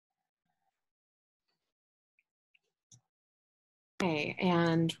Okay,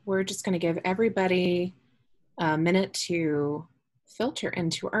 and we're just going to give everybody a minute to filter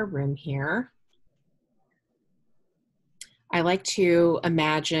into our room here. I like to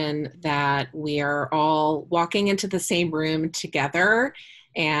imagine that we are all walking into the same room together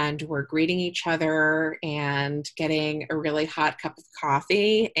and we're greeting each other and getting a really hot cup of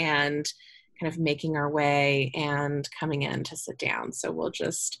coffee and kind of making our way and coming in to sit down. So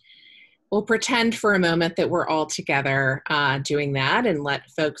we'll pretend for a moment that we're all together doing that and let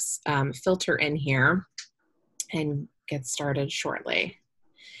folks filter in here and get started shortly.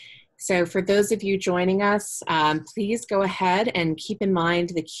 So for those of you joining us, please go ahead and keep in mind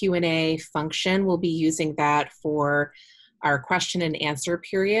the Q&A function. We'll be using that for our question and answer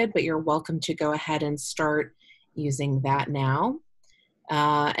period, but you're welcome to go ahead and start using that now.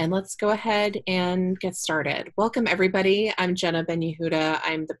 And let's go ahead and get started. Welcome, everybody. I'm Jenna Ben-Yehuda.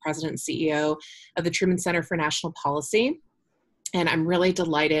 I'm the President and CEO of the Truman Center for National Policy. And I'm really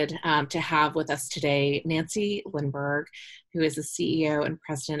delighted to have with us today Nancy Lindborg, who is the CEO and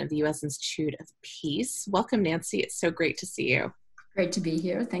President of the U.S. Institute of Peace. Welcome, Nancy. It's so great to see you. Great to be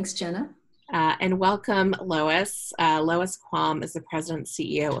here. Thanks, Jenna. And welcome, Lois. Lois Quam is the President and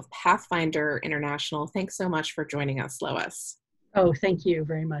CEO of Pathfinder International. Thanks so much for joining us, Lois. Oh, thank you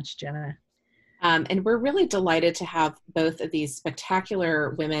very much, Jenna. And we're really delighted to have both of these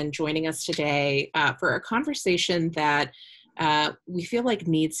spectacular women joining us today for a conversation that we feel like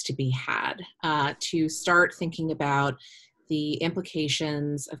needs to be had to start thinking about the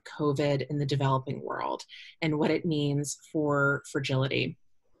implications of COVID in the developing world and what it means for fragility.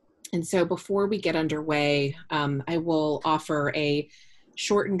 And so before we get underway, I will offer a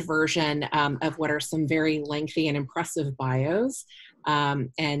shortened version of what are some very lengthy and impressive bios.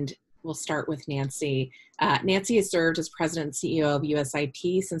 And we'll start with Nancy. Nancy has served as President and CEO of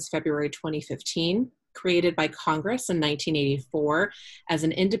USIP since February 2015, created by Congress in 1984 as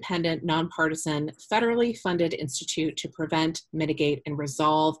an independent, nonpartisan, federally funded institute to prevent, mitigate, and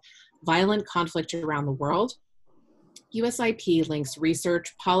resolve violent conflict around the world. USIP links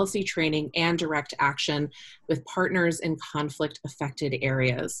research, policy training, and direct action with partners in conflict-affected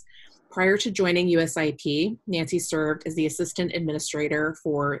areas. Prior to joining USIP, Nancy served as the Assistant Administrator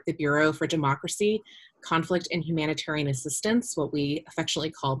for the Bureau for Democracy, Conflict and Humanitarian Assistance, what we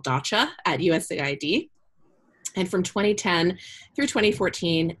affectionately call DACHA, at USAID. And from 2010 through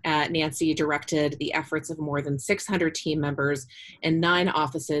 2014, Nancy directed the efforts of more than 600 team members in 9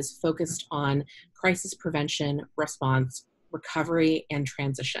 offices focused on crisis prevention, response, recovery, and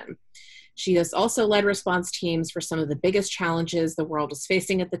transition. She has also led response teams for some of the biggest challenges the world was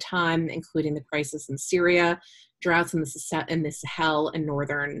facing at the time, including the crisis in Syria, droughts in the Sahel and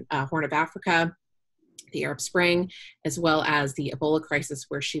northern Horn of Africa, the Arab Spring, as well as the Ebola crisis,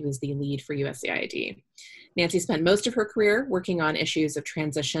 where she was the lead for USAID. Nancy spent most of her career working on issues of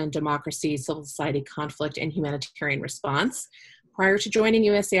transition, democracy, civil society, conflict, and humanitarian response. Prior to joining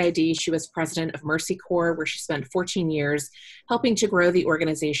USAID, she was president of Mercy Corps, where she spent 14 years helping to grow the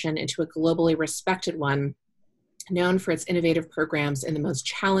organization into a globally respected one, known for its innovative programs in the most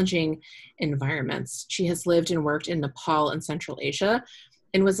challenging environments. She has lived and worked in Nepal and Central Asia,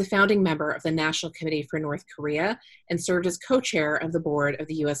 and was a founding member of the National Committee for North Korea and served as co-chair of the board of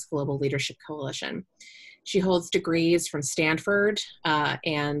the U.S. Global Leadership Coalition. She holds degrees from Stanford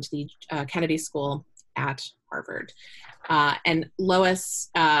and the Kennedy School at Harvard. And Lois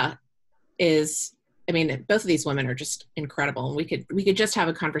both of these women are just incredible. And we could just have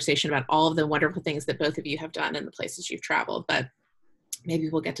a conversation about all of the wonderful things that both of you have done in the places you've traveled, but maybe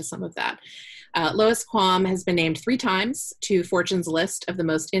we'll get to some of that. Lois Quam has been named 3 times to Fortune's list of the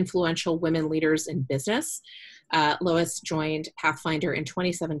most influential women leaders in business. Lois joined Pathfinder in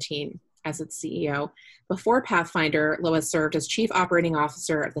 2017 as its CEO. Before Pathfinder, Lois served as Chief Operating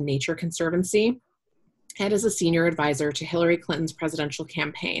Officer of the Nature Conservancy and as a senior advisor to Hillary Clinton's presidential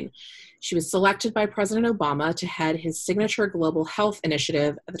campaign. She was selected by President Obama to head his signature global health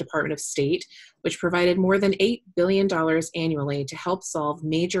initiative at the Department of State, which provided more than $8 billion annually to help solve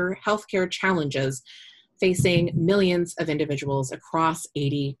major healthcare challenges facing millions of individuals across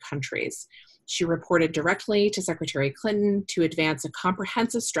 80 countries. She reported directly to Secretary Clinton to advance a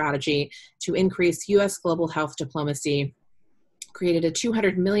comprehensive strategy to increase U.S. global health diplomacy, created a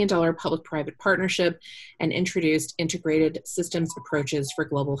 $200 million public-private partnership, and introduced integrated systems approaches for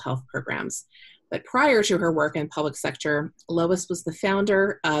global health programs. But prior to her work in public sector, Lois was the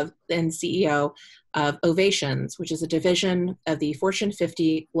founder of and CEO of Ovations, which is a division of the Fortune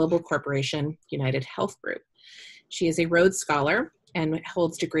 50 global corporation, United Health Group. She is a Rhodes Scholar and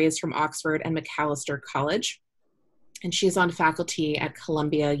holds degrees from Oxford and Macalester College. And she is on faculty at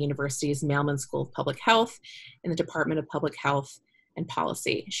Columbia University's Mailman School of Public Health in the Department of Public Health, and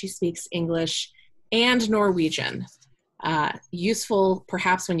policy. She speaks English and Norwegian. Useful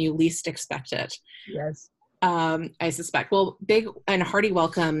perhaps when you least expect it. Yes. I suspect. Well, big and hearty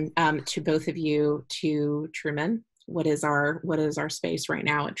welcome to both of you to Truman. What is our space right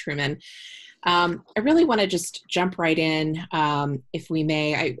now at Truman? I really want to just jump right in, if we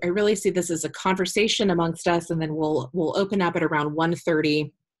may. I really see this as a conversation amongst us, and then we'll open up at around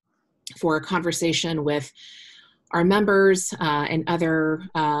 1:30 for a conversation with our members and other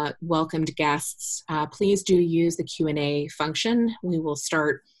welcomed guests. Please do use the Q&A function. We will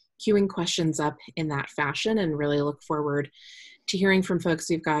start queuing questions up in that fashion and really look forward to hearing from folks.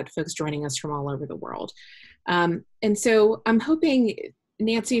 We've got folks joining us from all over the world. And so I'm hoping,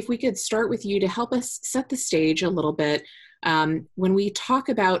 Nancy, if we could start with you to help us set the stage a little bit. When we talk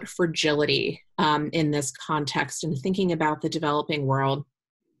about fragility in this context and thinking about the developing world,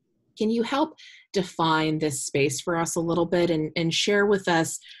 can you help define this space for us a little bit and share with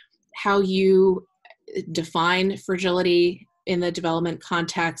us how you define fragility in the development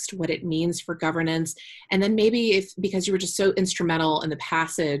context, what it means for governance, and then maybe because you were just so instrumental in the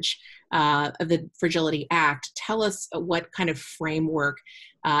passage of the Fragility Act, tell us what kind of framework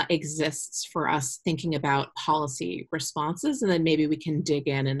exists for us thinking about policy responses, and then maybe we can dig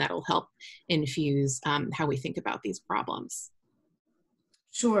in and that'll help infuse how we think about these problems.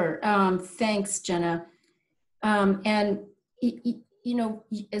 Sure. Thanks, Jenna. And, you know,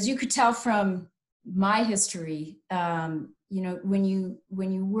 as you could tell from my history, you know, when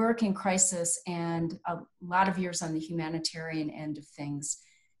you work in crisis and a lot of years on the humanitarian end of things,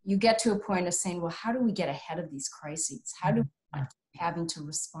 you get to a point of saying, well, how do we get ahead of these crises? How do we not keep having to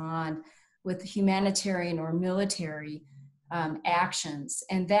respond with humanitarian or military actions?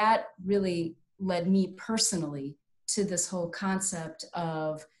 And that really led me personally to this whole concept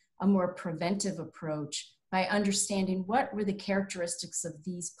of a more preventive approach by understanding what were the characteristics of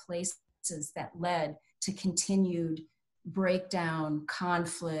these places that led to continued breakdown,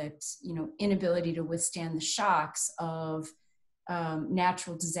 conflict, you know, inability to withstand the shocks of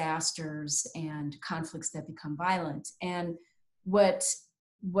natural disasters and conflicts that become violent. And what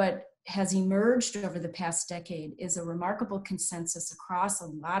has emerged over the past decade is a remarkable consensus across a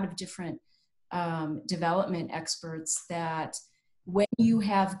lot of different development experts that when you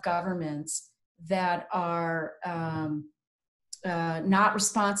have governments that are not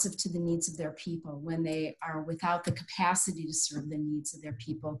responsive to the needs of their people, when they are without the capacity to serve the needs of their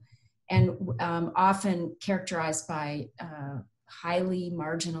people, and often characterized by highly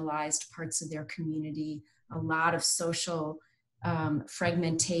marginalized parts of their community, a lot of social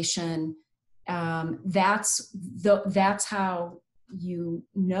fragmentation, that's how you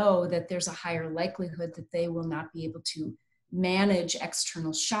know that there's a higher likelihood that they will not be able to manage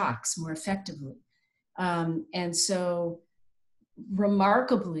external shocks more effectively. And so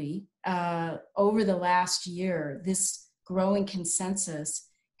remarkably, over the last year, this growing consensus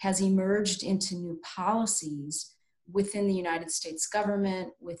has emerged into new policies within the United States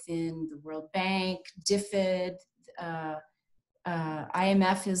government, within the World Bank, DFID,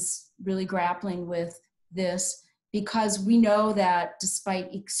 IMF is really grappling with this, because we know that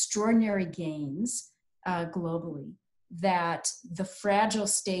despite extraordinary gains globally, that the fragile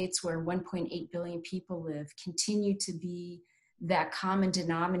states where 1.8 billion people live continue to be that common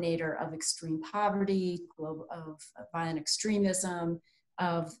denominator of extreme poverty, of violent extremism,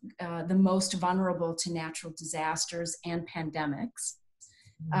 of the most vulnerable to natural disasters and pandemics,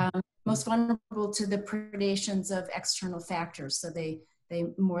 most vulnerable to the predations of external factors. So they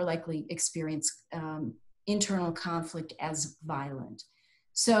more likely experience internal conflict as violent.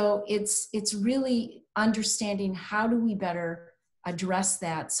 So it's really understanding how do we better address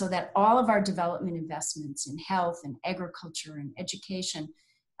that so that all of our development investments in health and agriculture and education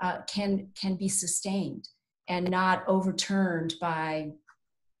can be sustained and not overturned by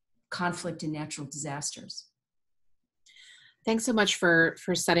conflict and natural disasters. Thanks so much for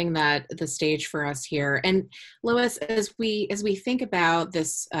setting the stage for us here. And Lois, as we think about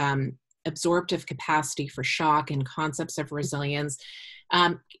this absorptive capacity for shock and concepts of resilience,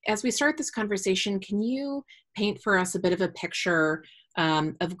 as we start this conversation, can you paint for us a bit of a picture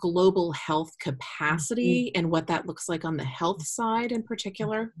of global health capacity and what that looks like on the health side in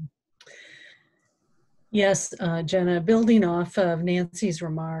particular? Yes, Jenna, building off of Nancy's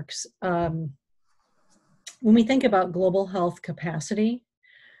remarks, when we think about global health capacity,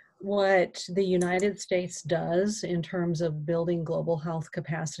 what the United States does in terms of building global health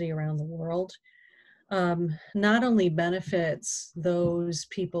capacity around the world not only benefits those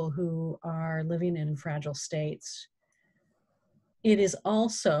people who are living in fragile states, it is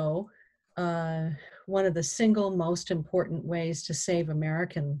also one of the single most important ways to save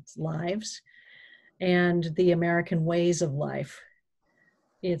American lives and the American ways of life.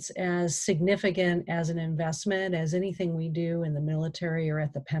 It's as significant as an investment as anything we do in the military or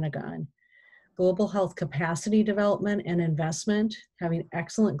at the Pentagon. Global health capacity development and investment, having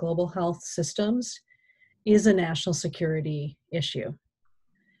excellent global health systems, is a national security issue.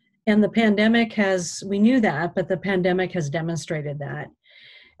 And the pandemic we knew that, but the pandemic has demonstrated that.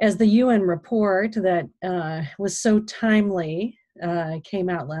 As the UN report that was so timely came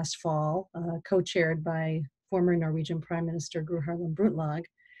out last fall, co-chaired by former Norwegian Prime Minister Gro Harlem Brundtland,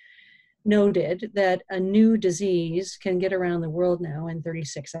 noted that a new disease can get around the world now in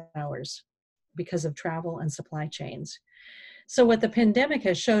 36 hours because of travel and supply chains. So what the pandemic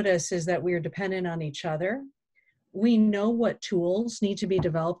has showed us is that we are dependent on each other. We know what tools need to be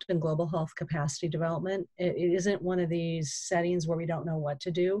developed in global health capacity development. It isn't one of these settings where we don't know what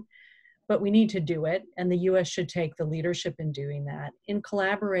to do, but we need to do it. And the US should take the leadership in doing that in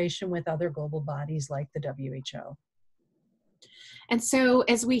collaboration with other global bodies like the WHO. And so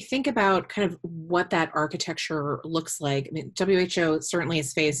as we think about kind of what that architecture looks like, I mean, WHO certainly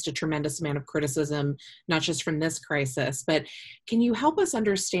has faced a tremendous amount of criticism, not just from this crisis, but can you help us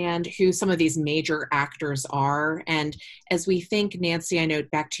understand who some of these major actors are? And as we think, Nancy, I know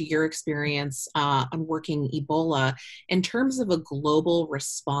back to your experience on working Ebola, in terms of a global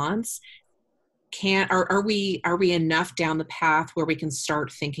response, are we enough down the path where we can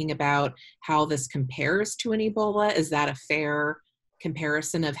start thinking about how this compares to an Ebola? Is that a fair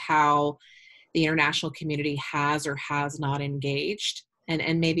comparison of how the international community has or has not engaged?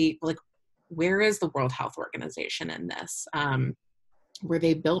 And maybe, like, where is the World Health Organization in this? Were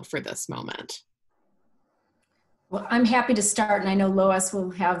they built for this moment? Well, I'm happy to start, and I know Lois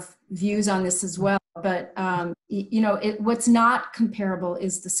will have views on this as well. But what's not comparable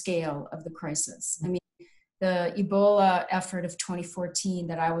is the scale of the crisis. I mean, the Ebola effort of 2014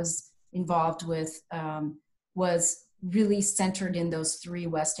 that I was involved with was really centered in those 3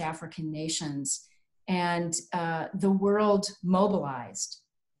 West African nations, and the world mobilized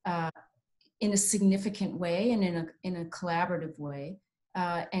in a significant way and in a collaborative way,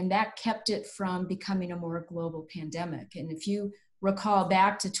 and that kept it from becoming a more global pandemic. And if you recall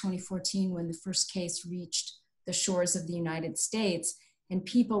back to 2014 when the first case reached the shores of the United States and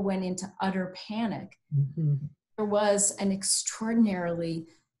people went into utter panic, there was an extraordinarily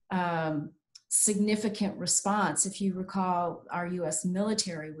significant response. If you recall, our US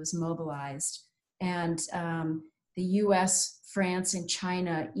military was mobilized, and the US, France, and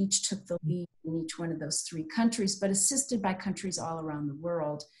China each took the lead in each one of those 3 countries, but assisted by countries all around the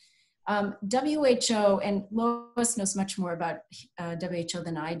world. WHO, and Lois knows much more about WHO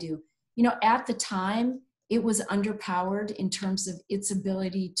than I do, at the time, it was underpowered in terms of its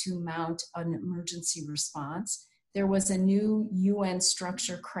ability to mount an emergency response. There was a new UN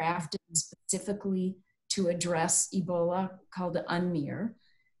structure crafted specifically to address Ebola called UNMIR.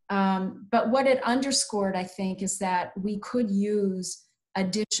 But what it underscored, I think, is that we could use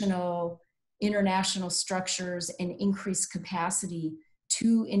additional international structures and increased capacity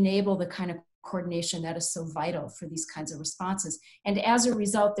to enable the kind of coordination that is so vital for these kinds of responses. And as a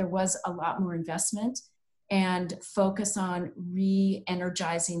result, there was a lot more investment and focus on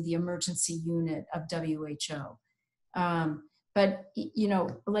re-energizing the emergency unit of WHO. But,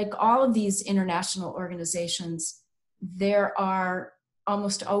 like all of these international organizations, there are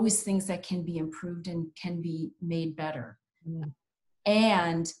almost always things that can be improved and can be made better.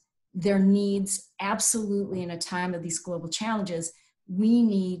 And there needs, absolutely, in a time of these global challenges, we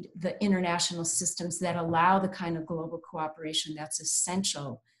need the international systems that allow the kind of global cooperation that's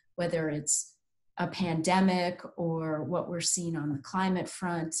essential, whether it's a pandemic or what we're seeing on the climate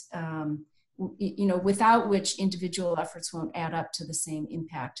front, without which individual efforts won't add up to the same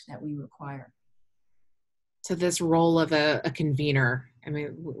impact that we require. So this role of a convener, I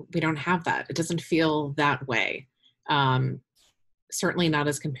mean, we don't have that. It doesn't feel that way. Certainly not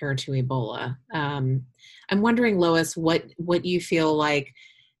as compared to Ebola. I'm wondering, Lois, what you feel like,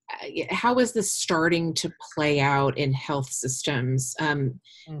 how is this starting to play out in health systems?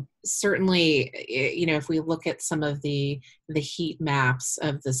 Certainly, if we look at some of the heat maps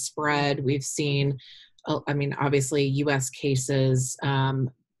of the spread, we've seen, obviously US cases,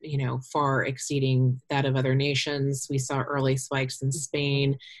 far exceeding that of other nations. We saw early spikes in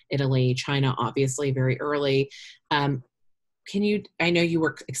Spain, Italy, China, obviously very early. I know you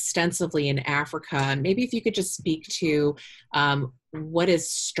work extensively in Africa. Maybe if you could just speak to what is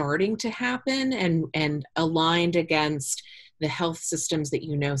starting to happen and aligned against the health systems that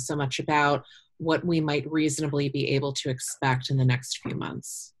you know so much about, what we might reasonably be able to expect in the next few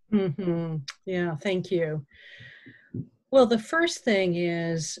months. Yeah, thank you. Well, the first thing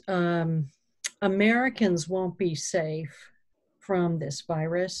is Americans won't be safe from this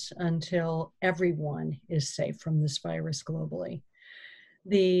virus until everyone is safe from this virus globally.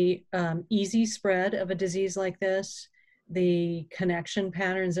 The easy spread of a disease like this, the connection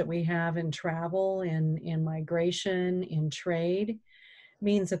patterns that we have in travel, in migration, in trade,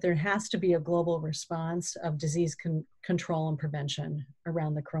 means that there has to be a global response of disease control and prevention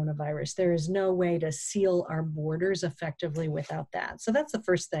around the coronavirus. There is no way to seal our borders effectively without that. So that's the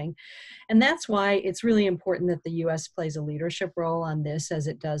first thing. And that's why it's really important that the US plays a leadership role on this, as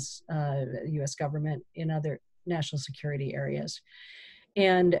it does the US government in other national security areas.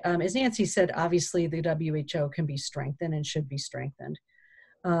 And as Nancy said, obviously the WHO can be strengthened and should be strengthened.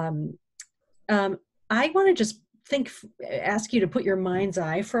 I want to just ask you to put your mind's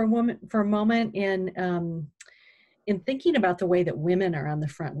eye for a moment in thinking about the way that women are on the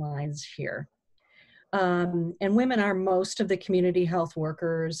front lines here. And women are most of the community health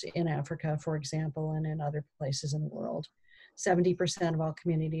workers in Africa, for example, and in other places in the world. 70% of all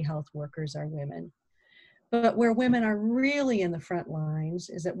community health workers are women. But where women are really in the front lines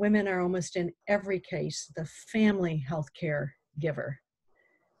is that women are almost in every case the family health care giver.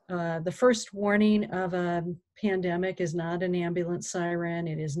 The first warning of a pandemic is not an ambulance siren.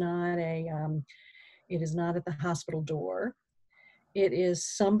 It is not at the hospital door. It is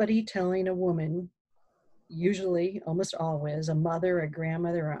somebody telling a woman, usually, almost always, a mother, a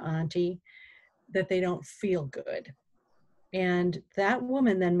grandmother, or auntie, that they don't feel good. And that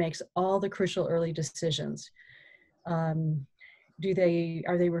woman then makes all the crucial early decisions. Are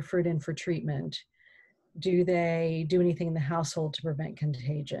they referred in for treatment? Do they do anything in the household to prevent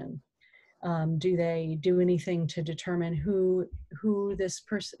contagion? Do they do anything to determine who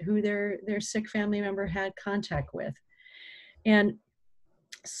their sick family member had contact with? And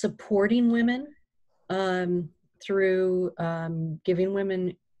supporting women through giving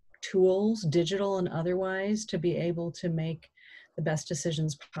women tools, digital and otherwise, to be able to make the best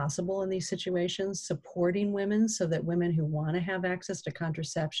decisions possible in these situations, supporting women so that women who want to have access to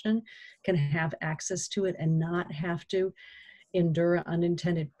contraception can have access to it and not have to endure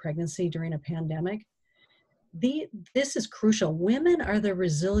unintended pregnancy during a pandemic. This is crucial. Women are the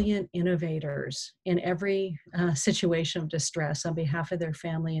resilient innovators in every situation of distress on behalf of their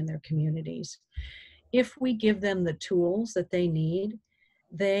family and their communities. If we give them the tools that they need,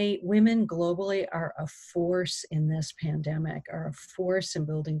 women globally are a force in this pandemic, are a force in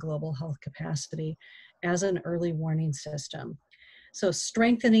building global health capacity as an early warning system. So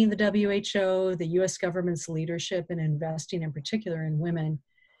strengthening the WHO, the US government's leadership, and investing in particular in women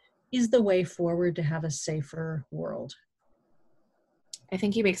is the way forward to have a safer world. I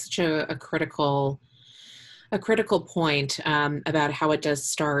think you make such a critical point about how it does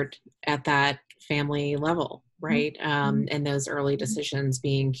start at that family level, right? And those early decisions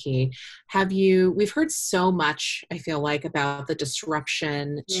being key. We've heard so much, I feel like, about the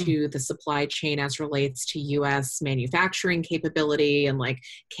disruption to the supply chain as relates to US manufacturing capability and like,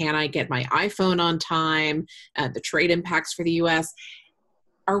 can I get my iPhone on time? The trade impacts for the US.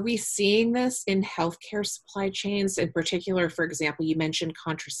 Are we seeing this in healthcare supply chains in particular? For example, you mentioned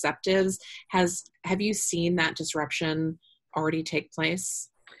contraceptives. Have you seen that disruption already take place?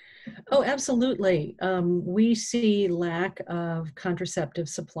 Oh, absolutely. We see lack of contraceptive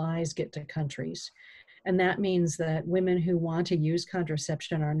supplies get to countries. And that means that women who want to use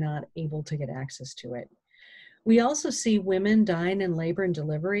contraception are not able to get access to it. We also see women dying in labor and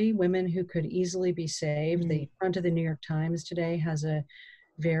delivery, women who could easily be saved. The front of the New York Times today has a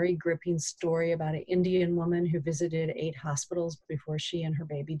very gripping story about an Indian woman who visited 8 hospitals before she and her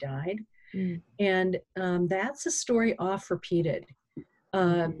baby died. And that's a story oft repeated.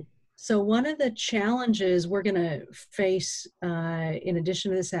 So one of the challenges we're going to face in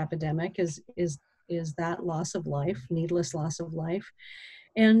addition to this epidemic is that loss of life, needless loss of life.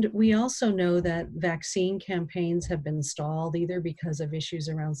 And we also know that vaccine campaigns have been stalled either because of issues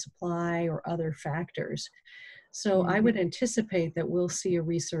around supply or other factors. So I would anticipate that we'll see a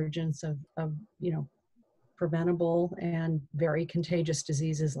resurgence of preventable and very contagious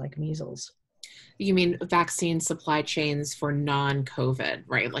diseases like measles. You mean vaccine supply chains for non-COVID,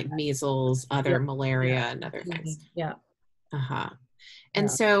 right? Like measles, other malaria, and other things. Yeah. And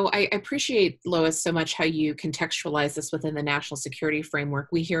so I appreciate, Lois, so much how you contextualize this within the national security framework.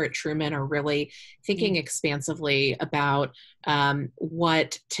 We here at Truman are really thinking expansively about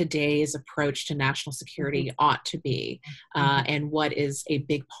what today's approach to national security ought to be and what is a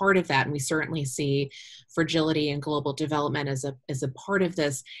big part of that. And we certainly see fragility and global development as a part of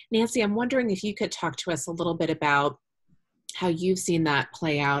this. Nancy, I'm wondering if you could talk to us a little bit about how you've seen that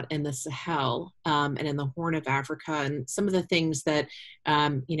play out in the Sahel and in the Horn of Africa, and some of the things that,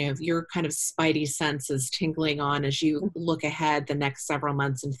 your kind of spidey sense is tingling on as you look ahead the next several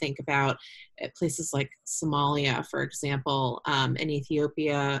months and think about places like Somalia, for example, and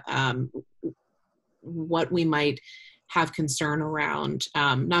Ethiopia, what we might have concern around,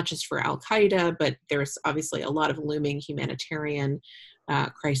 not just for Al-Qaeda, but there's obviously a lot of looming humanitarian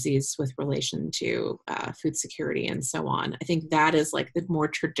crises with relation to food security and so on. I think that is like the more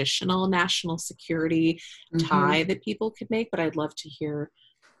traditional national security tie that people could make, but I'd love to hear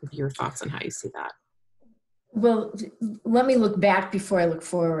your thoughts on how you see that. Well, let me look back before I look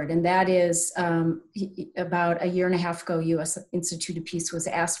forward. And that is about a year and a half ago, U.S. Institute of Peace was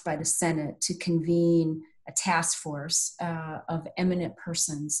asked by the Senate to convene a task force of eminent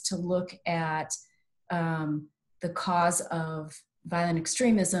persons to look at the cause of violent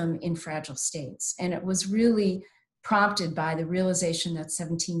extremism in fragile states. And it was really prompted by the realization that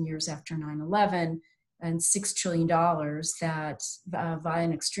 17 years after 9/11 and $6 trillion that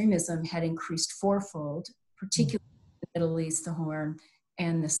violent extremism had increased fourfold, particularly in the Middle East, the Horn,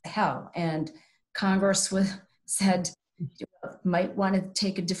 and the Sahel. And Congress said, might want to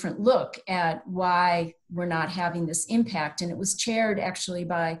take a different look at why we're not having this impact. And it was chaired actually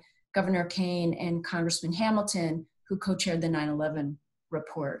by Governor Kaine and Congressman Hamilton, who co-chaired the 9/11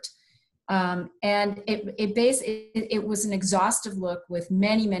 report. And it was an exhaustive look with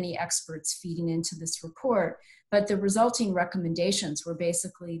many, many experts feeding into this report. But the resulting recommendations were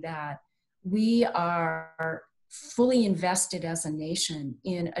basically that we are fully invested as a nation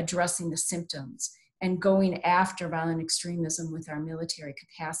in addressing the symptoms and going after violent extremism with our military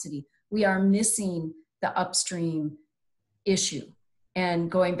capacity. We are missing the upstream issue.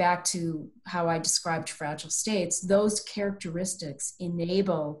 And going back to how I described fragile states, those characteristics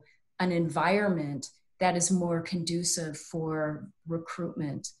enable an environment that is more conducive for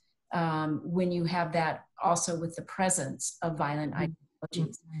recruitment when you have that also with the presence of violent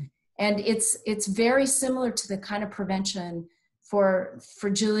ideologies. And it's very similar to the kind of prevention for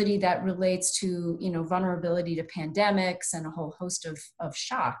fragility that relates to, vulnerability to pandemics and a whole host of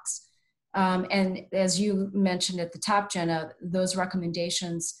shocks. And as you mentioned at the top, Jenna, those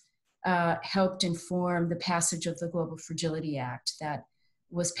recommendations helped inform the passage of the Global Fragility Act that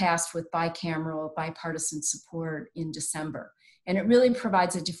was passed with bipartisan support in December. And it really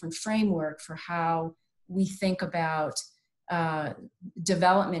provides a different framework for how we think about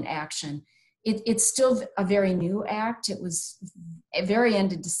development action. It's still a very new act. It was at very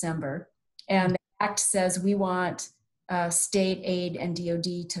end of December. And the act says we want state aid and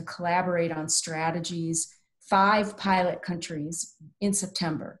DOD to collaborate on strategies, 5 pilot countries in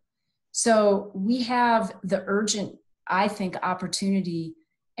September. So we have the urgent, I think, opportunity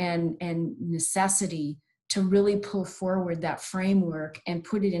and necessity to really pull forward that framework and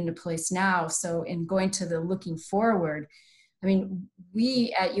put it into place now. So in going to the looking forward, I mean,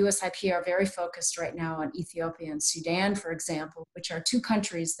 we at USIP are very focused right now on Ethiopia and Sudan, for example, which are 2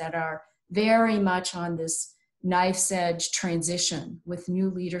 countries that are very much on this knife's edge transition with new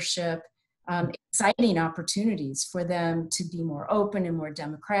leadership, exciting opportunities for them to be more open and more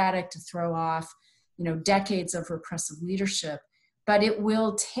democratic, to throw off, decades of repressive leadership. But it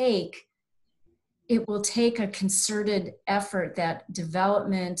will take a concerted effort that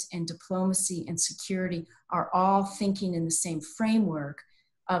development and diplomacy and security are all thinking in the same framework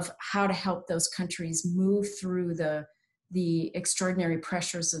of how to help those countries move through the extraordinary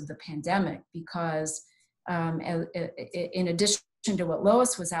pressures of the pandemic. Because in addition to what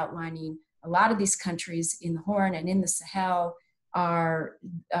Lois was outlining, a lot of these countries in the Horn and in the Sahel are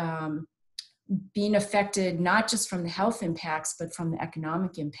being affected not just from the health impacts, but from the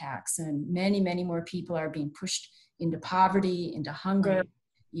economic impacts. And many, many more people are being pushed into poverty, into hunger. Right.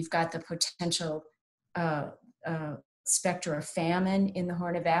 You've got the potential specter of famine in the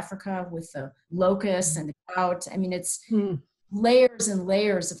Horn of Africa with the locusts and the drought. I mean, it's layers and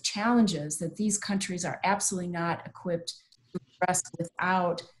layers of challenges that these countries are absolutely not equipped to address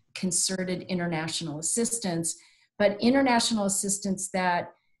without concerted international assistance, but international assistance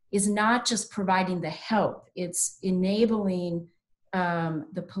that is not just providing the help, it's enabling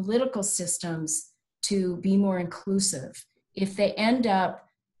the political systems to be more inclusive. If they end up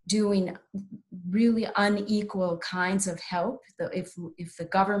doing really unequal kinds of help, if the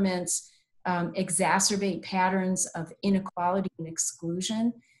governments exacerbate patterns of inequality and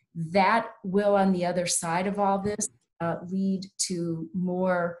exclusion, that will, on the other side of all this, lead to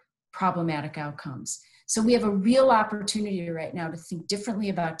more problematic outcomes. So we have a real opportunity right now to think differently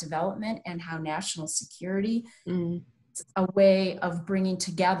about development and how national security is it's a way of bringing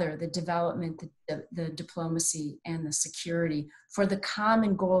together the development, the diplomacy, and the security for the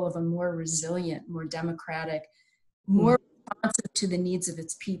common goal of a more resilient, more democratic, more responsive to the needs of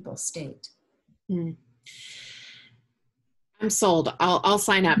its people state. Mm. I'm sold. I'll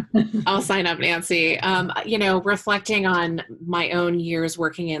sign up. I'll sign up, Nancy. You know, reflecting on my own years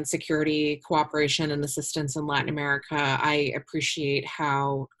working in security, cooperation, and assistance in Latin America, I appreciate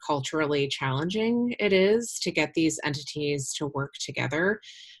how culturally challenging it is to get these entities to work together.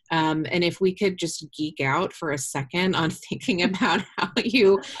 And if we could just geek out for a second on thinking about how do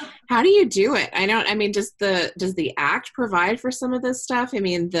you do it? I mean, does the Act provide for some of this stuff? I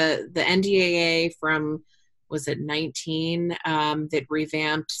mean, the NDAA from, was it 19, that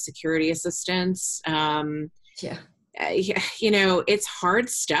revamped security assistance? Yeah. You know, it's hard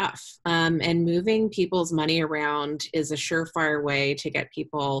stuff. And moving people's money around is a surefire way to get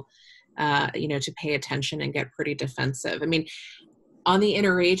people, you know, to pay attention and get pretty defensive. I mean, on the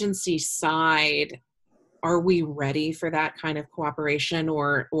interagency side, are we ready for that kind of cooperation,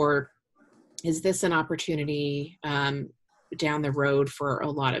 or is this an opportunity down the road for a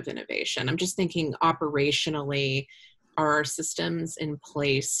lot of innovation? I'm just thinking operationally, are our systems in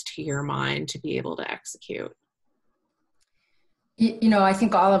place, to your mind, to be able to execute? You know, I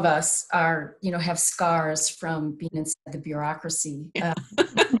think all of us are, you know, have scars from being inside the bureaucracy. You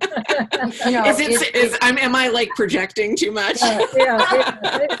know, am I like projecting too much? Well,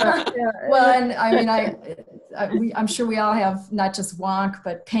 and I mean, I'm sure we all have not just wonk,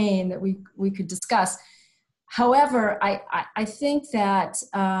 but pain that we could discuss. However, I think that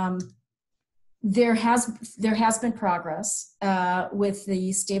there has been progress with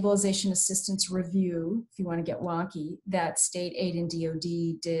the Stabilization Assistance Review, if you want to get wonky, that state aid and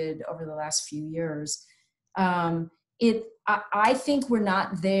DoD did over the last few years. I think we're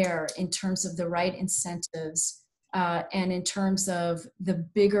not there in terms of the right incentives and in terms of the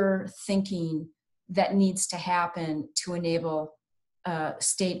bigger thinking that needs to happen to enable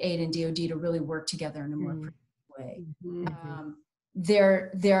state aid and DoD to really work together in a more productive way.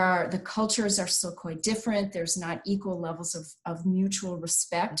 The cultures are still quite different. There's not equal levels of mutual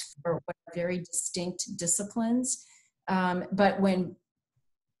respect for what are very distinct disciplines. But when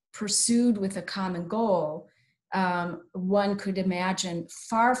pursued with a common goal, one could imagine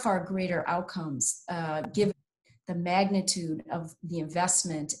far, far greater outcomes given the magnitude of the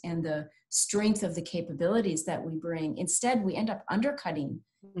investment and the strength of the capabilities that we bring. Instead, we end up undercutting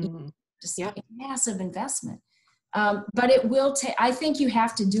despite massive investment. But it will take, I think you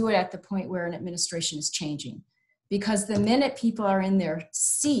have to do it at the point where an administration is changing, because the minute people are in their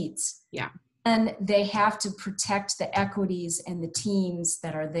seats, and they have to protect the equities and the teams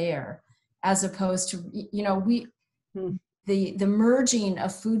that are there, as opposed to, you know, the merging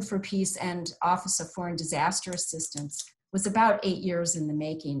of Food for Peace and Office of Foreign Disaster Assistance was about 8 years in the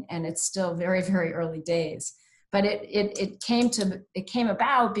making, and it's still very, very early days. But it came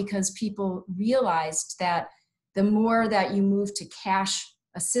about because people realized that the more that you move to cash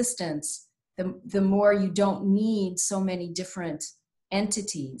assistance, the more you don't need so many different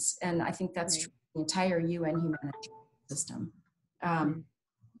entities. And I think that's true for the entire UN humanitarian system.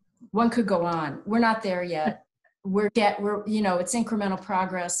 One could go on. We're not there yet. We're you know, it's incremental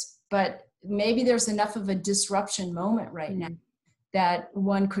progress, but maybe there's enough of a disruption moment right now that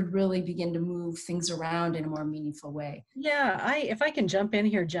one could really begin to move things around in a more meaningful way. Yeah, if I can jump in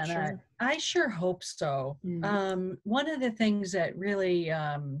here, Jenna, Sure. I sure hope so. One of the things that really,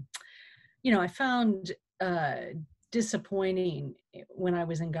 you know, I found disappointing when I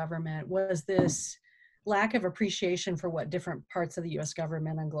was in government was this lack of appreciation for what different parts of the U.S.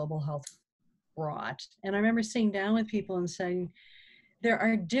 government and global health brought. And I remember sitting down with people and saying, there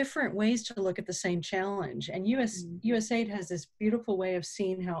are different ways to look at the same challenge. And USAID has this beautiful way of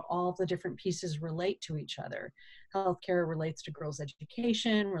seeing how all the different pieces relate to each other. Healthcare relates to girls'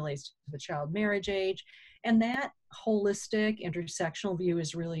 education, relates to the child marriage age, and that holistic intersectional view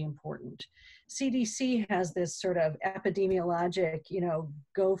is really important. CDC has this sort of epidemiologic, you know,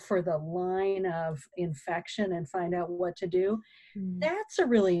 go for the line of infection and find out what to do. That's a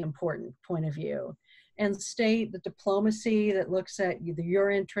really important point of view. And state, the diplomacy that looks at your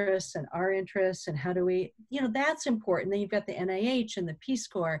interests and our interests and how do we, you know, that's important. Then you've got the NIH and the Peace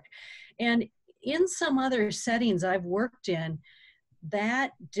Corps. And in some other settings I've worked in,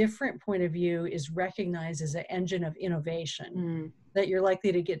 that different point of view is recognized as an engine of innovation, that you're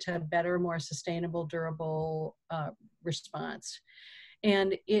likely to get to a better, more sustainable, durable response.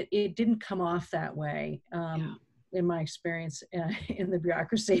 And it didn't come off that way in my experience in the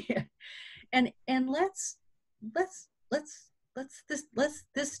bureaucracy. And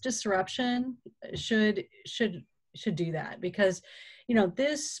this disruption should should do that, because,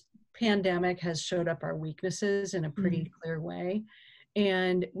 this pandemic has showed up our weaknesses in a pretty clear way,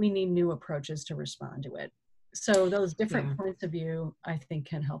 and we need new approaches to respond to it. So those different points of view, I think,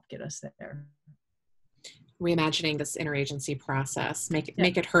 can help get us there. Reimagining this interagency process, make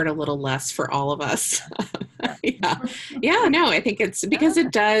it hurt a little less for all of us. No, I think it's because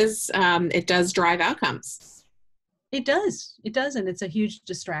it does drive outcomes. It does, and it's a huge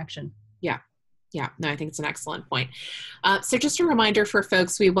distraction. No, I think it's an excellent point. So just a reminder for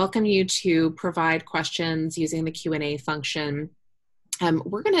folks, we welcome you to provide questions using the Q&A function.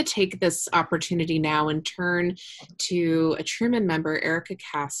 We're going to take this opportunity now and turn to a Truman member, Erica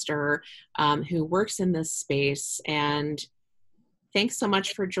Kaster, who works in this space. And thanks so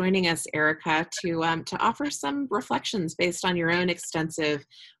much for joining us, Erica, to offer some reflections based on your own extensive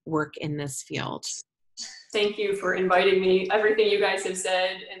work in this field. Thank you for inviting me. Everything you guys have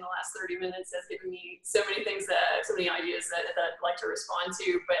said in the last 30 minutes has given me so many things so many ideas that I'd like to respond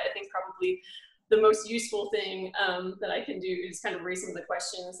to, but I think probably the most useful thing that I can do is kind of raise some of the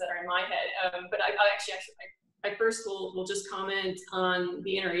questions that are in my head. But I first will just comment on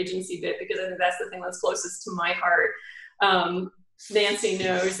the interagency bit, because I think that's the thing that's closest to my heart. Nancy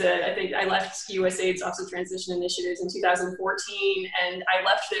knows that I think I left USAID's Office of Transition Initiatives in 2014, and I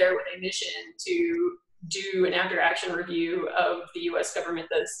left there with a mission to do an after-action review of the U.S. government,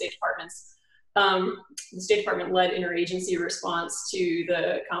 the State Department led interagency response to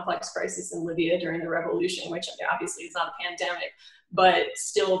the complex crisis in Libya during the revolution, which obviously is not a pandemic, but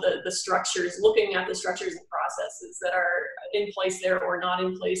still the structures, looking at the structures and processes that are in place there or not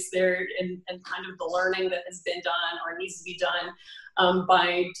in place there, and kind of the learning that has been done or needs to be done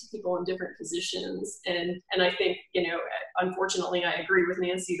by people in different positions. And I think, unfortunately, I agree with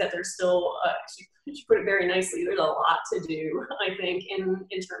Nancy that there's still, she put it very nicely, there's a lot to do, I think, in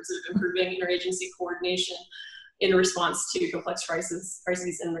terms of improving interagency coordination in response to complex crises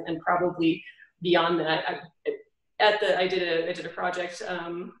and probably beyond that. I did a project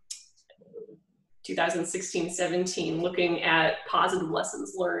 2016-17 looking at positive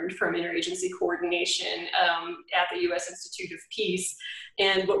lessons learned from interagency coordination at the U.S. Institute of Peace.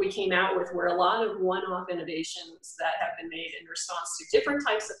 And what we came out with were a lot of one-off innovations that have been made in response to different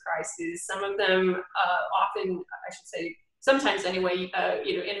types of crises. Some of them often, I should say, sometimes anyway,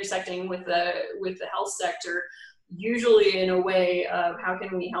 intersecting with the health sector, usually in a way of how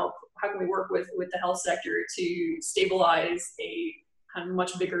can we work with the health sector to stabilize a kind of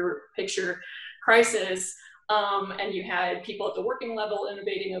much bigger picture crisis. And you had people at the working level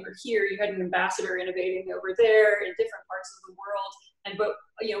innovating over here, you had an ambassador innovating over there in different parts of the world. But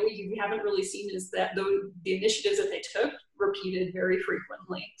what you haven't really seen is that the initiatives that they took repeated very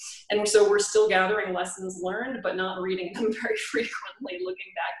frequently. And so we're still gathering lessons learned, but not reading them very frequently,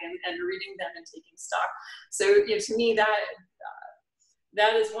 looking back and reading them and taking stock. So to me,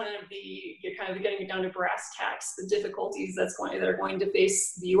 that is one of the kind of getting down to brass tacks, the difficulties that are going to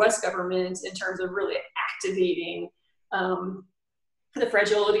face the U.S. government in terms of really activating the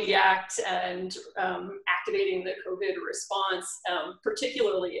Fragility Act and activating the COVID response.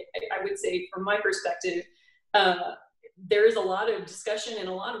 Particularly, I would say, from my perspective, there is a lot of discussion and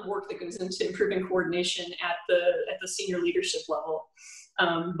a lot of work that goes into improving coordination at the senior leadership level.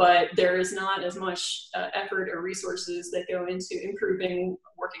 But there is not as much effort or resources that go into improving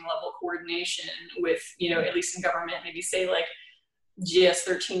working level coordination with, at least in government, maybe say like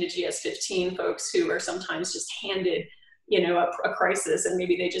GS13 to GS15 folks who are sometimes just handed, a crisis, and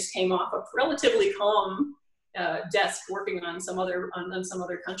maybe they just came off a relatively calm desk working on some other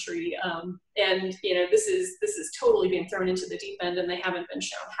country, and this is totally being thrown into the deep end, and they haven't been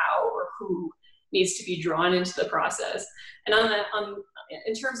shown how or who needs to be drawn into the process. And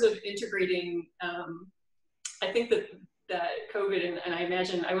in terms of integrating, I think that COVID, and I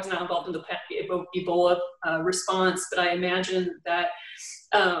imagine I was not involved in the Ebola response, but I imagine that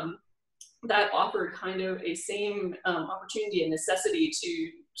that offered kind of a same opportunity and necessity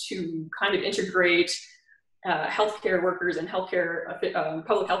to kind of integrate healthcare workers and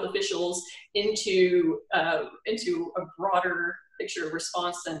public health officials into a broader picture of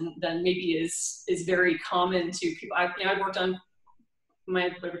response than maybe is very common to people. I've worked on my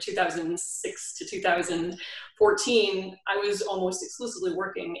 2006 to 2014. I was almost exclusively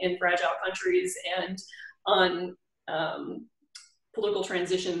working in fragile countries and on political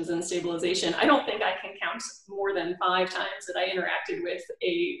transitions and stabilization. I don't think I can count more than 5 times that I interacted with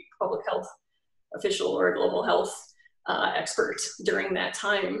a public health official or a global health expert during that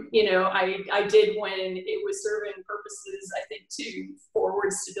time. I did when it was serving purposes, I think, to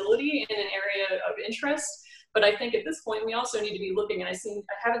forward stability in an area of interest. But I think at this point, we also need to be looking, and I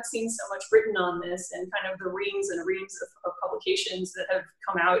haven't seen so much written on this and kind of the reams and reams of publications that have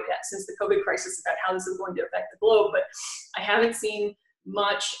come out since the COVID crisis about how this is going to affect the globe. But I haven't seen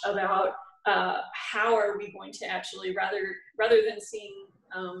much about how are we going to actually, rather than seeing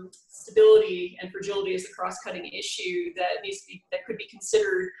stability and fragility as a cross-cutting issue that could be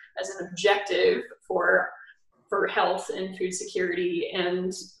considered as an objective for health and food security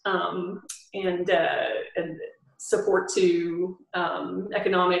and support to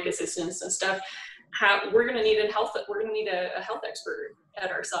economic assistance and stuff. We're going to need a health expert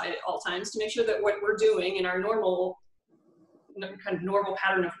at our side at all times to make sure that what we're doing in our normal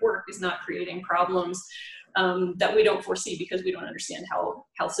pattern of work is not creating problems that we don't foresee because we don't understand how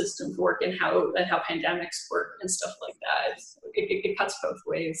health systems work and how pandemics work and stuff like that. It cuts both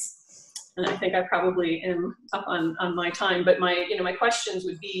ways. And I think I probably am up on my time, but my questions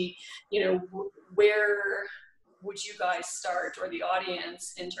would be, where would you guys start, or the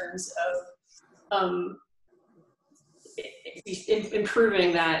audience, in terms of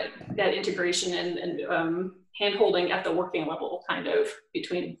improving that integration and hand-holding at the working level, kind of,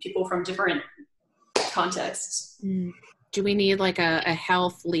 between people from different contexts. Do we need like a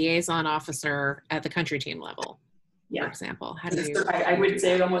health liaison officer at the country team level, for example? How do you? I would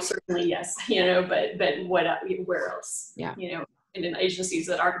say almost certainly yes, but where else? Yeah. And in agencies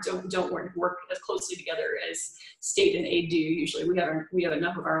that don't work as closely together as state and aid do. Usually we have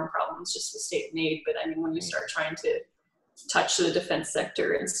enough of our own problems just with state and aid, but I mean, when you start trying to touch the defense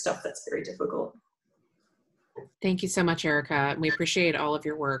sector and stuff, that's very difficult. Thank you so much, Erica. We appreciate all of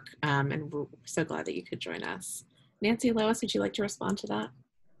your work, and we're so glad that you could join us. Nancy, Lois, would you like to respond to that?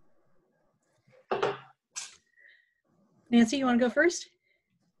 Nancy, you want to go first?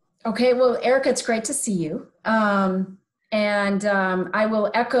 Okay, well, Erica, it's great to see you. I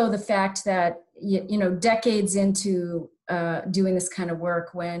will echo the fact that, decades into doing this kind of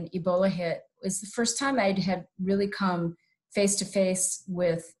work, when Ebola hit, was the first time I had really come face to face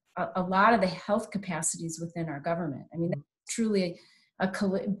with a lot of the health capacities within our government. I mean, that's truly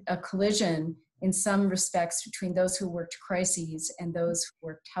a collision in some respects between those who worked crises and those who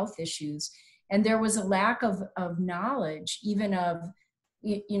worked health issues. And there was a lack of knowledge, even of,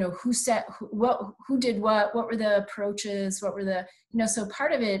 who said, who did what were the approaches, what were the, so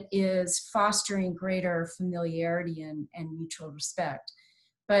part of it is fostering greater familiarity and mutual respect.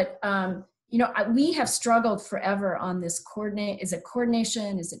 But, we have struggled forever on this is it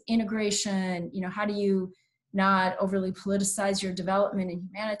coordination? Is it integration? How do you not overly politicize your development and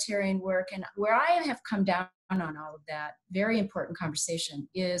humanitarian work? And where I have come down on all of that, very important conversation,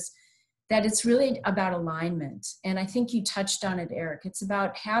 is that it's really about alignment. And I think you touched on it, Eric. It's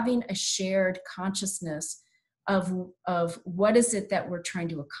about having a shared consciousness of what is it that we're trying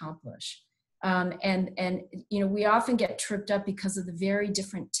to accomplish. We often get tripped up because of the very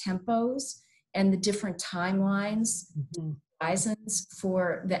different tempos and the different timelines, horizons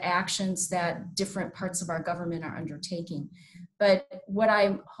for the actions that different parts of our government are undertaking. But what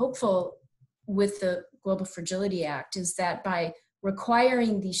I'm hopeful with the Global Fragility Act is that by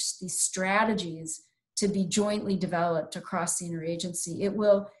requiring these strategies to be jointly developed across the interagency, it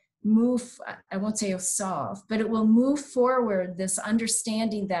will move, I won't say it'll solve, but it will move forward this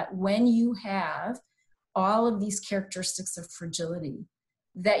understanding that when you have all of these characteristics of fragility,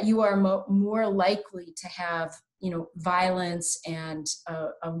 that you are more likely to have, violence and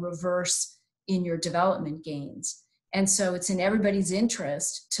a reverse in your development gains. And so it's in everybody's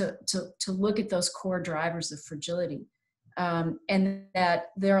interest to look at those core drivers of fragility. And that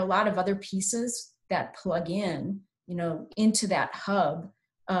there are a lot of other pieces that plug in, into that hub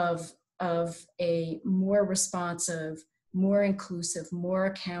of a more responsive, more inclusive, more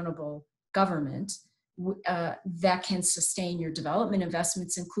accountable government that can sustain your development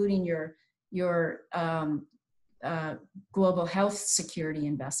investments, including your global health security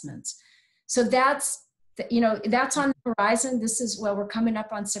investments. So that's on the horizon. We're coming up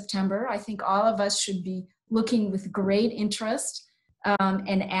on September. I think all of us should be looking with great interest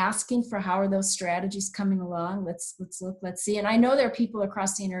and asking for how are those strategies coming along. Let's look, let's see. And I know there are people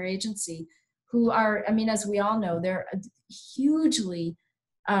across the interagency who are, as we all know, they're hugely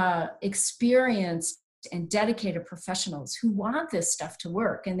experienced and dedicated professionals who want this stuff to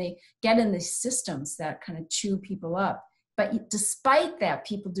work, and they get in these systems that kind of chew people up. But despite that,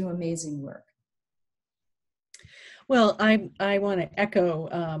 people do amazing work. Well, I want to echo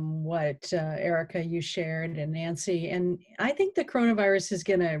what Erica, you shared, and Nancy, and I think the coronavirus is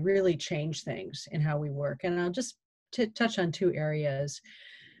going to really change things in how we work. And I'll just touch on two areas.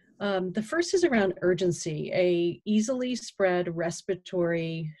 The first is around urgency. A easily spread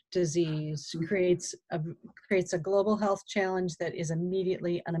respiratory disease creates a global health challenge that is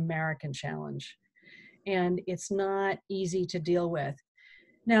immediately an American challenge. And it's not easy to deal with.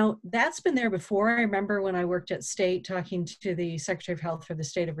 Now, that's been there before. I remember when I worked at state talking to the Secretary of Health for the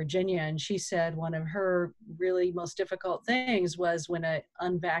state of Virginia, and she said one of her really most difficult things was when an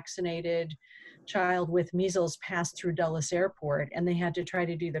unvaccinated child with measles passed through Dulles Airport, and they had to try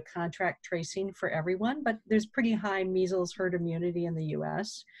to do the contract tracing for everyone, but there's pretty high measles herd immunity in the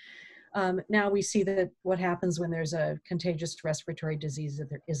US. Now we see that what happens when there's a contagious respiratory disease that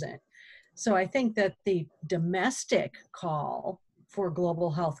there isn't. So I think that the domestic call for global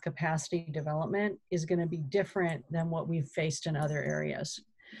health capacity development is going to be different than what we've faced in other areas.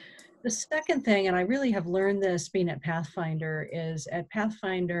 The second thing, and I really have learned this being at Pathfinder, is at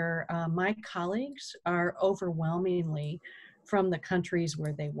Pathfinder, my colleagues are overwhelmingly from the countries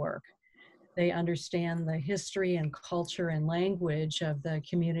where they work. They understand the history and culture and language of the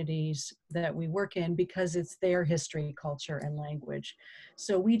communities that we work in because it's their history, culture, and language.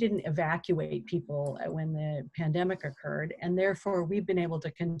 So we didn't evacuate people when the pandemic occurred, and therefore we've been able to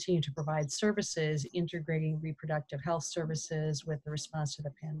continue to provide services, integrating reproductive health services with the response to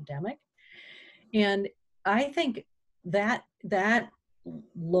the pandemic. And I think that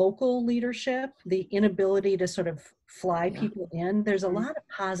local leadership, the inability to sort of fly people in, there's a lot of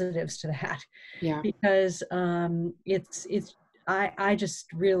positives to that. Yeah. Because I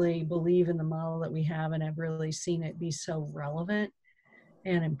just really believe in the model that we have, and I've really seen it be so relevant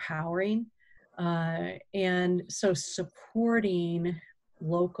and empowering. And so supporting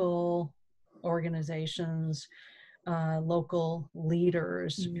local organizations, local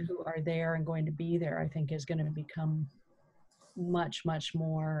leaders who are there and going to be there, I think is going to become much, much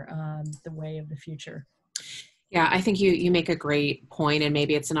more the way of the future. Yeah, I think you make a great point, and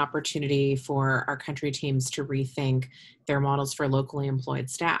maybe it's an opportunity for our country teams to rethink their models for locally employed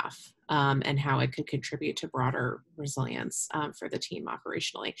staff and how it could contribute to broader resilience for the team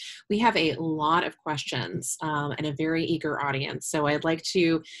operationally. We have a lot of questions and a very eager audience, so I'd like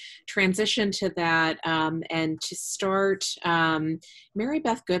to transition to that and to start. Mary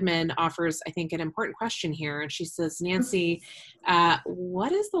Beth Goodman offers, I think, an important question here, and she says, Nancy,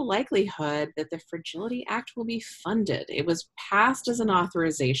 what is the likelihood that the Fragility Act will be funded? It was passed as an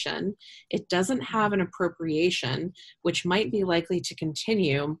authorization. It doesn't have an appropriation, which might be likely to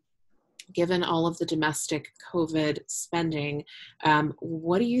continue given all of the domestic COVID spending.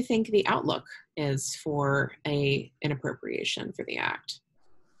 What do you think the outlook is for an appropriation for the Act?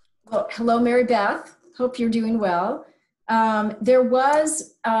 Well, hello, Mary Beth. Hope you're doing well. There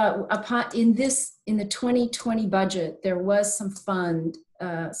was, in the 2020 budget, there was some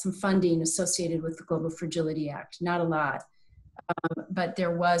funding associated with the Global Fragility Act. Not a lot, but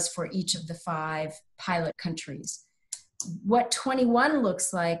there was for each of the 5 pilot countries. What 21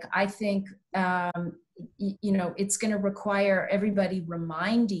 looks like, I think, it's going to require everybody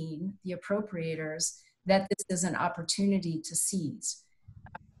reminding the appropriators that this is an opportunity to seize.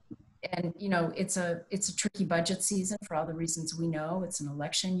 And, it's a tricky budget season for all the reasons we know. It's an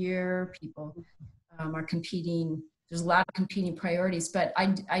election year. People are competing. There's a lot of competing priorities. But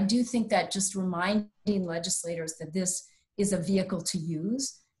I do think that just reminding legislators that this is a vehicle to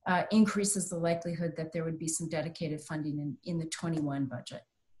use increases the likelihood that there would be some dedicated funding in the 21 budget.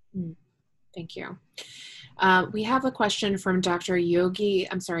 Thank you. We have a question from Dr. Yodi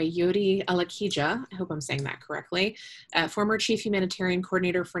Alakija. I hope I'm saying that correctly. Former Chief Humanitarian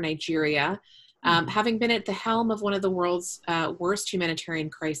Coordinator for Nigeria. Having been at the helm of one of the world's worst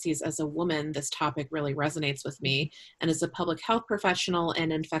humanitarian crises as a woman, this topic really resonates with me. And as a public health professional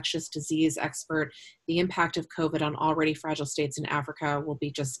and infectious disease expert, the impact of COVID on already fragile states in Africa will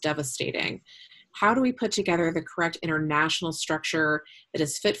be just devastating. How do we put together the correct international structure that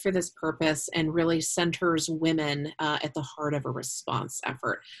is fit for this purpose and really centers women at the heart of a response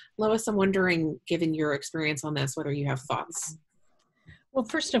effort? Lois, I'm wondering, given your experience on this, whether you have thoughts. Well,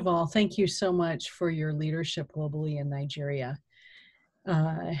 first of all, thank you so much for your leadership globally in Nigeria.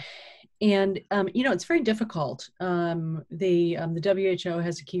 It's very difficult. The WHO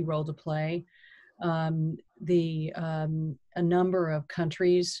has a key role to play. A number of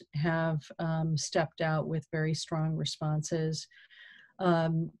countries have stepped out with very strong responses,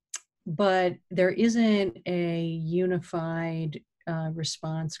 but there isn't a unified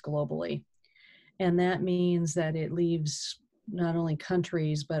response globally. And that means that it leaves not only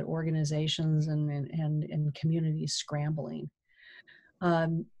countries, but organizations and communities scrambling.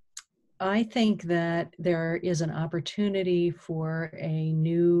 I think that there is an opportunity for a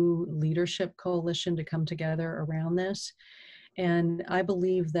new leadership coalition to come together around this. And I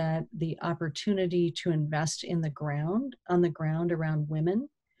believe that the opportunity to invest on the ground around women,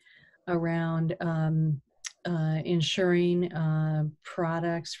 around ensuring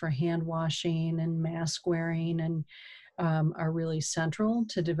products for hand washing and mask wearing and are really central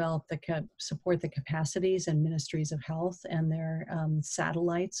to develop support the capacities and ministries of health and their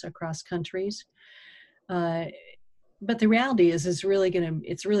satellites across countries. But the reality is it's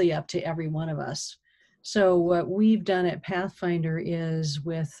really up to every one of us. So what we've done at Pathfinder is,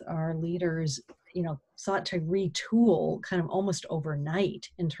 with our leaders, sought to retool kind of almost overnight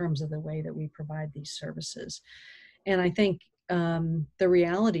in terms of the way that we provide these services. And I think the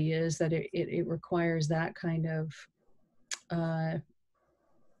reality is that it requires that kind of on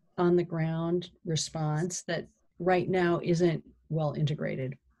the ground response that right now isn't well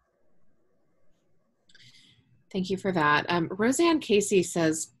integrated. Thank you for that. Roseanne Casey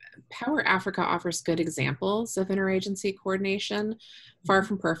says, Power Africa offers good examples of interagency coordination, far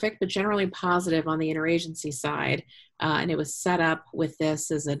from perfect, but generally positive on the interagency side. And it was set up with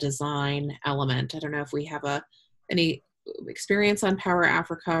this as a design element. I don't know if we have any experience on Power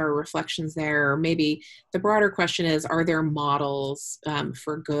Africa or reflections there, or maybe the broader question is, are there models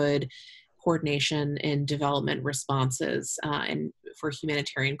for good coordination in development responses and for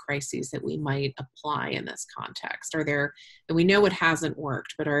humanitarian crises that we might apply in this context? Are there, and we know it hasn't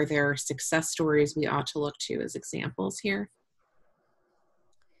worked, but are there success stories we ought to look to as examples here?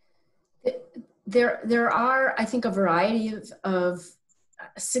 There are, I think, a variety of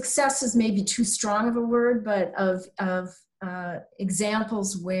success is maybe too strong of a word, but of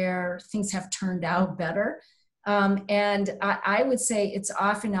examples where things have turned out better. And I would say it's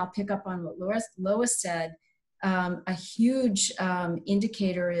often, I'll pick up on what Lois said, a huge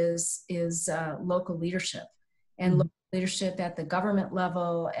indicator is local leadership, and local leadership at the government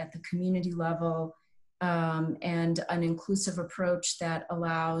level, at the community level, and an inclusive approach that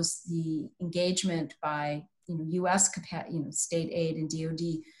allows the engagement by U.S. state aid and DoD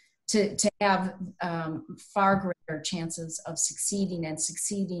to have far greater chances of succeeding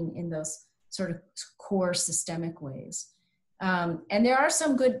in those sort of core systemic ways. And there's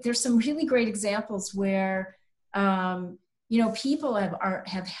some really great examples where people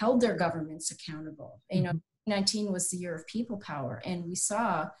have held their governments accountable. 2019 was the year of people power, and we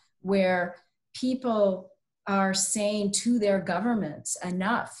saw where people are saying to their governments,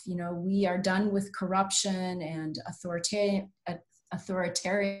 enough, we are done with corruption and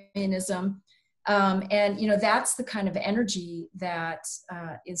authoritarianism. And that's the kind of energy that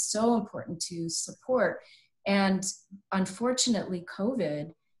is so important to support. And unfortunately,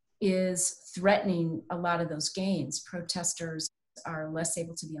 COVID is threatening a lot of those gains. Protesters are less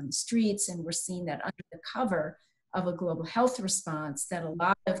able to be on the streets, and we're seeing that under the cover of a global health response that a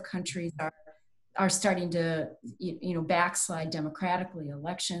lot of countries are starting to backslide democratically.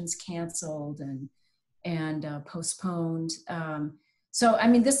 Elections canceled and postponed. So, I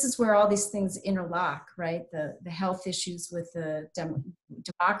mean, this is where all these things interlock, right? The health issues with the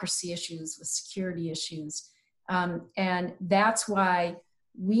democracy issues, with security issues. And that's why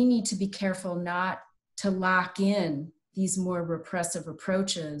we need to be careful not to lock in these more repressive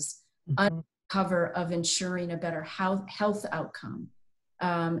approaches under cover of ensuring a better health outcome.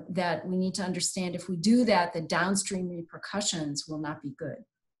 That we need to understand, if we do that, the downstream repercussions will not be good,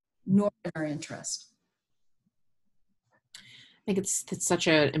 nor in our interest. I think it's such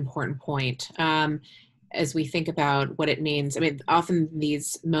an important point as we think about what it means. I mean, often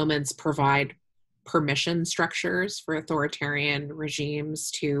these moments provide permission structures for authoritarian regimes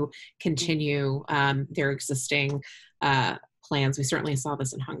to continue their existing plans. We certainly saw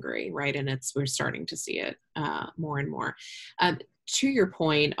this in Hungary, right? And we're starting to see it more and more. To your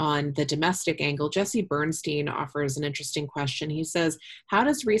point on the domestic angle, Jesse Bernstein offers an interesting question. He says, how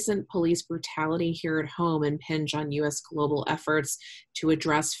does recent police brutality here at home impinge on U.S. global efforts to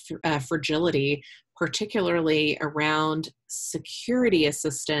address fragility, particularly around security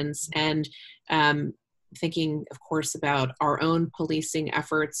assistance and thinking, of course, about our own policing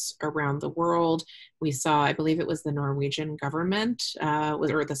efforts around the world? We saw, I believe it was the Norwegian government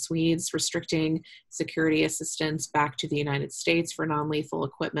or the Swedes restricting security assistance back to the United States for non-lethal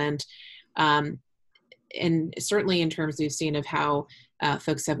equipment. And certainly in terms we've seen of how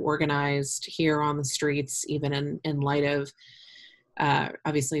folks have organized here on the streets, even in light of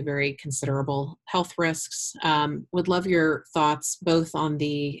obviously very considerable health risks. Would love your thoughts both on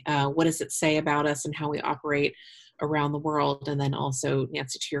the what does it say about us and how we operate around the world, and then also,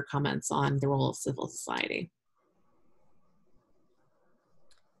 Nancy, to your comments on the role of civil society.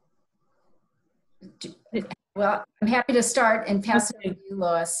 Well, I'm happy to start and pass it to you,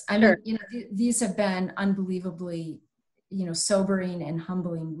 Lois. I mean, these have been unbelievably sobering and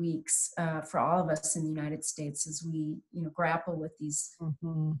humbling weeks for all of us in the United States as we, grapple with these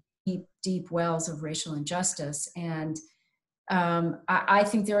deep, deep wells of racial injustice. And I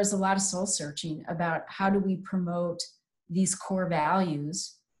think there is a lot of soul searching about how do we promote these core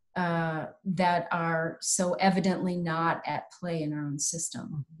values that are so evidently not at play in our own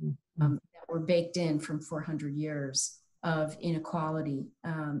system, that were baked in from 400 years of inequality.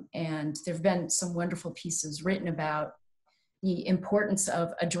 And there have been some wonderful pieces written about the importance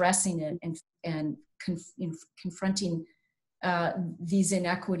of addressing it and confronting these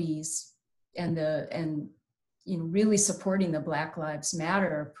inequities and really supporting the Black Lives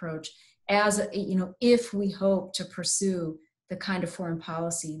Matter approach as, if we hope to pursue the kind of foreign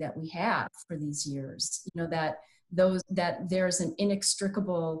policy that we have for these years, that there's an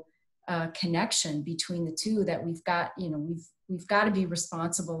inextricable connection between the two, that we've got to be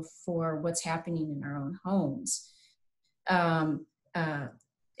responsible for what's happening in our own homes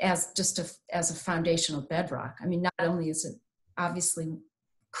as a foundational bedrock. I mean, not only is it obviously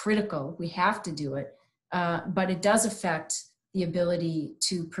critical, we have to do it, but it does affect the ability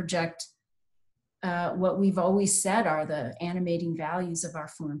to project what we've always said are the animating values of our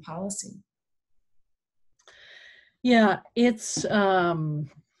foreign policy. Yeah, it's,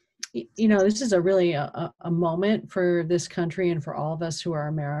 this is really a moment for this country and for all of us who are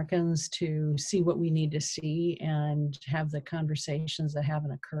Americans to see what we need to see and have the conversations that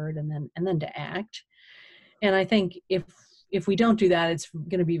haven't occurred, and then to act. And I think if we don't do that, it's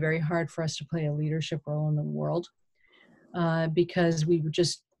going to be very hard for us to play a leadership role in the world because we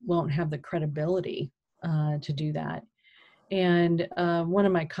just won't have the credibility to do that. And one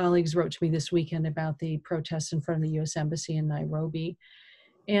of my colleagues wrote to me this weekend about the protests in front of the U.S. Embassy in Nairobi.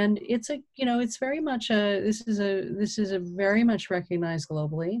 And it's very much this is a very much recognized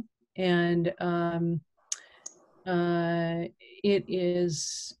globally, and it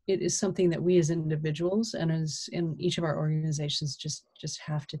is something that we as individuals and as in each of our organizations just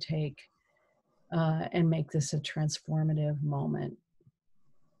have to take and make this a transformative moment.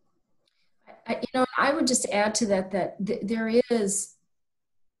 I would just add to that there is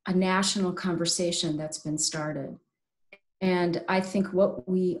a national conversation that's been started. And I think how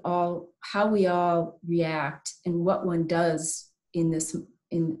we all react and what one does in this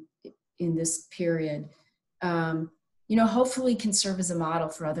period, hopefully can serve as a model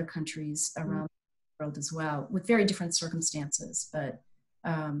for other countries around the world as well, with very different circumstances. But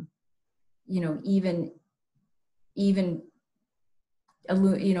even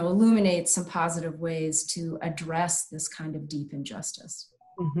illuminate some positive ways to address this kind of deep injustice.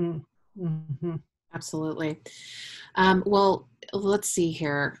 Mm-hmm. Mm-hmm. Absolutely. Well, let's see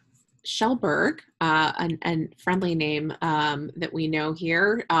here. Shellberg, a friendly name that we know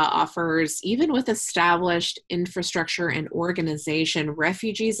here, offers, even with established infrastructure and organization,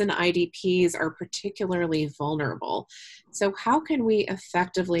 refugees and IDPs are particularly vulnerable. So how can we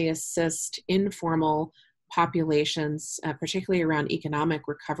effectively assist informal populations, particularly around economic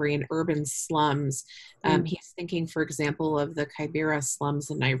recovery in urban slums? He's thinking, for example, of the Kibera slums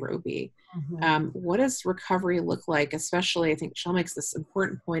in Nairobi. What does recovery look like? Especially, I think Shell makes this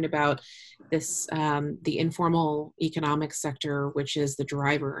important point about this, the informal economic sector, which is the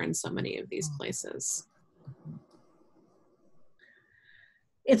driver in so many of these places.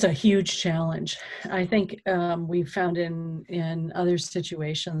 It's a huge challenge. I think we've found in other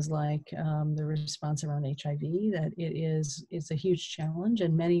situations like the response around HIV that it's a huge challenge,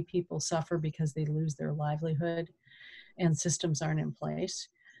 and many people suffer because they lose their livelihood and systems aren't in place.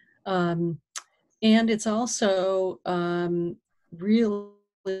 And it's also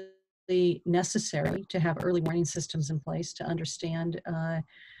really necessary to have early warning systems in place to understand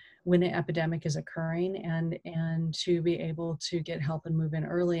when an epidemic is occurring and to be able to get help and move in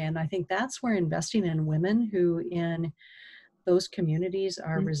early. And I think that's where investing in women who in those communities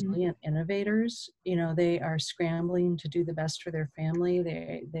are resilient innovators, they are scrambling to do the best for their family.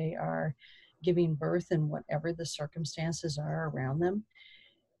 They are giving birth in whatever the circumstances are around them.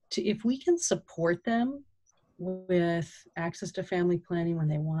 If we can support them with access to family planning when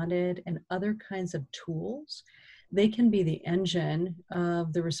they want it and other kinds of tools, they can be the engine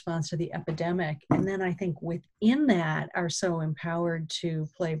of the response to the epidemic. And then I think within that are so empowered to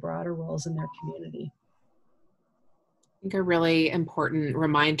play broader roles in their community. I think a really important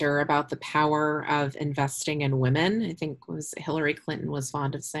reminder about the power of investing in women. I think Hillary Clinton was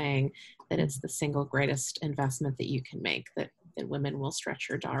fond of saying that it's the single greatest investment that you can make, that women will stretch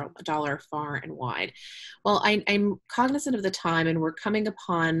your dollar far and wide. Well, I'm cognizant of the time, and we're coming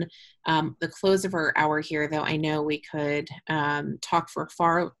upon the close of our hour here, though I know we could talk for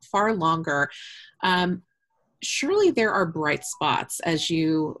far longer. surely there are bright spots as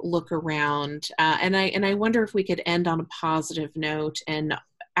you look around, and I wonder if we could end on a positive note and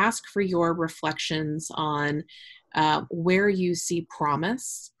ask for your reflections on where you see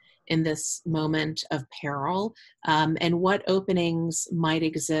promise in this moment of peril, and what openings might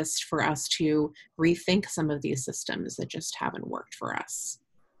exist for us to rethink some of these systems that just haven't worked for us.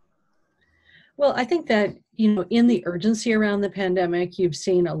 Well, I think that, in the urgency around the pandemic, you've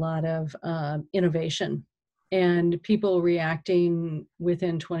seen a lot of innovation and people reacting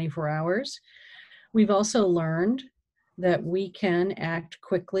within 24 hours. We've also learned that we can act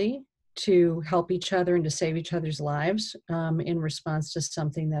quickly to help each other and to save each other's lives in response to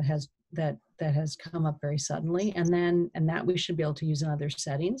something that has come up very suddenly, and that we should be able to use in other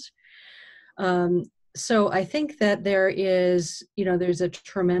settings. So I think that there's a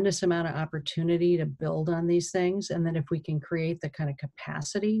tremendous amount of opportunity to build on these things, and that if we can create the kind of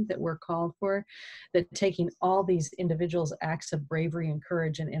capacity that we're called for, that taking all these individuals' acts of bravery and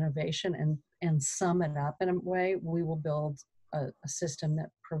courage and innovation and sum it up in a way, we will build a system that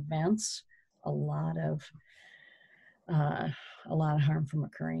prevents a lot of harm from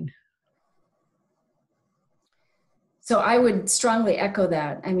occurring. So I would strongly echo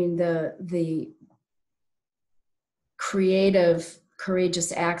that. I mean, the creative,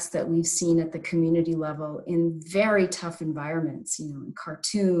 courageous acts that we've seen at the community level in very tough environments, in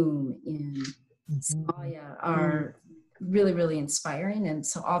Khartoum, in Somalia, are really, really inspiring. And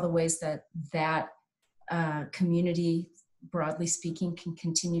so all the ways that community, broadly speaking, can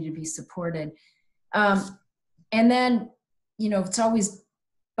continue to be supported. And then, it's always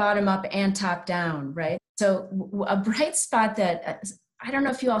bottom up and top down, right? So a bright spot that, I don't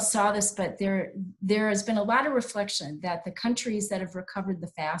know if you all saw this, but there has been a lot of reflection that the countries that have recovered the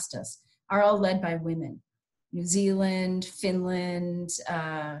fastest are all led by women. New Zealand, Finland,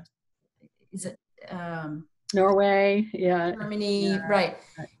 Norway, yeah. Germany, yeah. Right.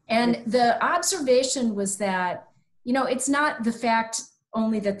 And the observation was that, it's not the fact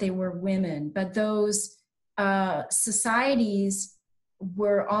only that they were women, but those societies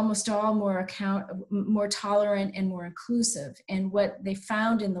were almost all more tolerant and more inclusive. And what they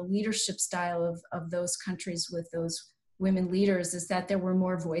found in the leadership style of those countries with those women leaders is that there were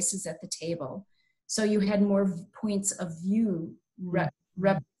more voices at the table. So you had more points of view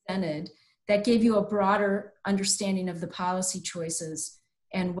represented that gave you a broader understanding of the policy choices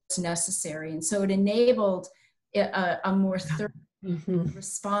and what's necessary. And so it enabled a more thorough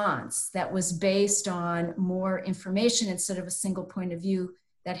response that was based on more information instead of a single point of view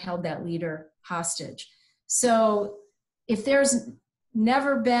that held that leader hostage. So if there's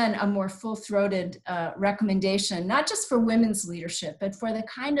never been a more full-throated recommendation, not just for women's leadership, but for the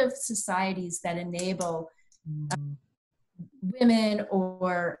kind of societies that enable women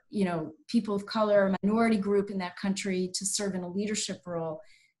or people of color, a minority group in that country to serve in a leadership role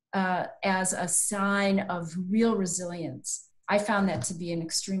as a sign of real resilience, I found that to be an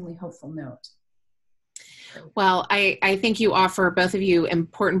extremely hopeful note. Well, I think you offer, both of you,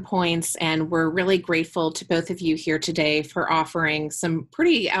 important points, and we're really grateful to both of you here today for offering some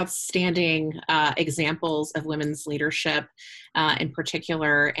pretty outstanding examples of women's leadership in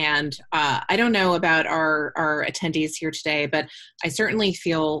particular. And I don't know about our attendees here today, but I certainly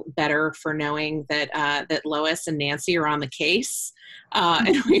feel better for knowing that that Lois and Nancy are on the case.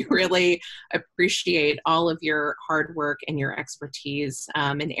 And we really appreciate all of your hard work and your expertise.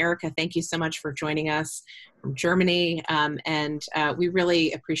 And Erica, thank you so much for joining us from Germany. And we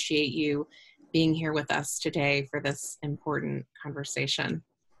really appreciate you being here with us today for this important conversation.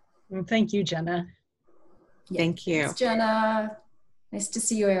 Well, thank you, Jenna. Yeah, thank you. Thanks, Jenna. Nice to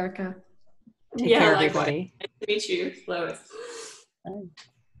see you, Erica. Take care, likewise. everybody. Nice to meet you, Lois. Bye.